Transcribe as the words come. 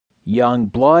Young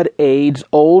blood aids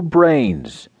old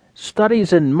brains.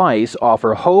 Studies in mice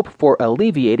offer hope for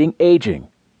alleviating aging.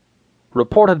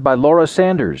 Reported by Laura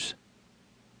Sanders.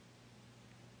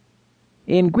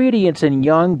 Ingredients in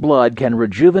young blood can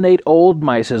rejuvenate old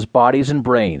mice's bodies and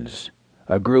brains.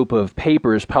 A group of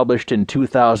papers published in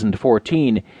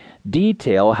 2014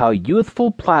 detail how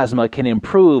youthful plasma can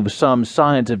improve some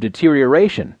signs of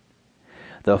deterioration.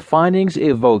 The findings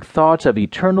evoke thoughts of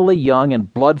eternally young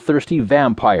and bloodthirsty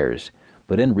vampires,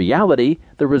 but in reality,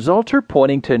 the results are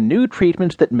pointing to new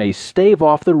treatments that may stave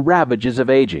off the ravages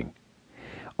of aging.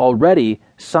 Already,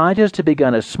 scientists have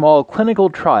begun a small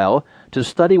clinical trial to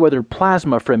study whether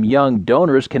plasma from young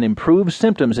donors can improve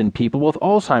symptoms in people with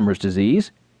Alzheimer's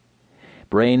disease.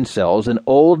 Brain cells in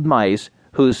old mice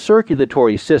whose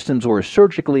circulatory systems were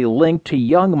surgically linked to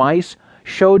young mice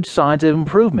showed signs of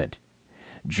improvement.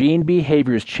 Gene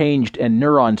behaviors changed and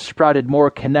neurons sprouted more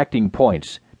connecting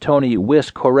points, Tony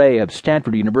Wiss-Corey of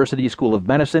Stanford University School of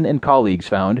Medicine and colleagues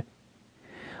found.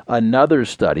 Another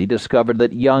study discovered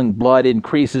that young blood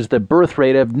increases the birth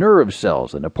rate of nerve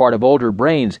cells in a part of older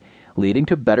brains, leading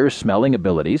to better smelling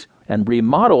abilities, and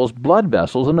remodels blood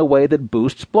vessels in a way that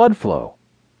boosts blood flow.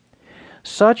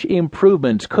 Such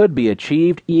improvements could be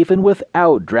achieved even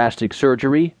without drastic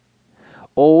surgery.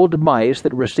 Old mice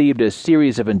that received a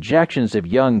series of injections of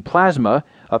young plasma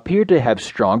appeared to have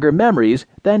stronger memories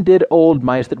than did old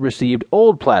mice that received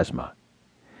old plasma.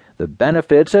 The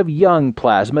benefits of young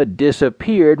plasma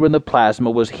disappeared when the plasma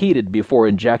was heated before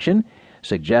injection,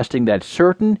 suggesting that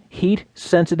certain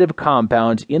heat-sensitive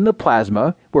compounds in the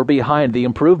plasma were behind the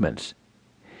improvements.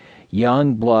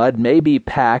 Young blood may be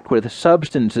packed with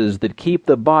substances that keep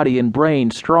the body and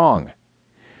brain strong.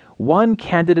 One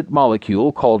candidate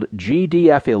molecule called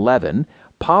GDF11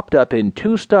 popped up in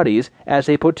 2 studies as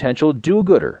a potential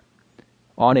do-gooder.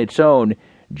 On its own,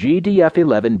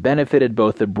 GDF11 benefited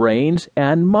both the brains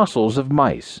and muscles of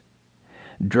mice.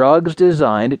 Drugs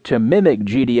designed to mimic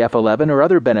GDF11 or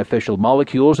other beneficial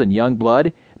molecules in young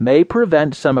blood may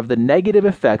prevent some of the negative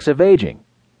effects of aging.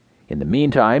 In the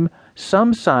meantime,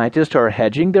 some scientists are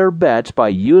hedging their bets by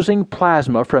using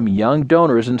plasma from young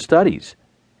donors in studies.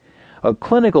 A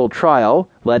clinical trial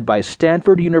led by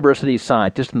Stanford University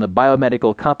scientists and the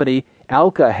biomedical company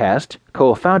Alka-Hest,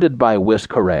 co-founded by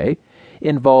Wiss-Corey,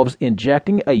 involves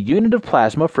injecting a unit of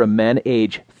plasma from men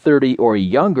age 30 or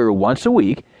younger once a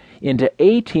week into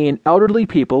 18 elderly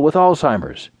people with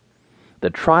Alzheimer's. The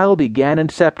trial began in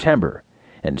September,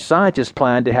 and scientists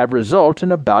plan to have results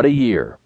in about a year.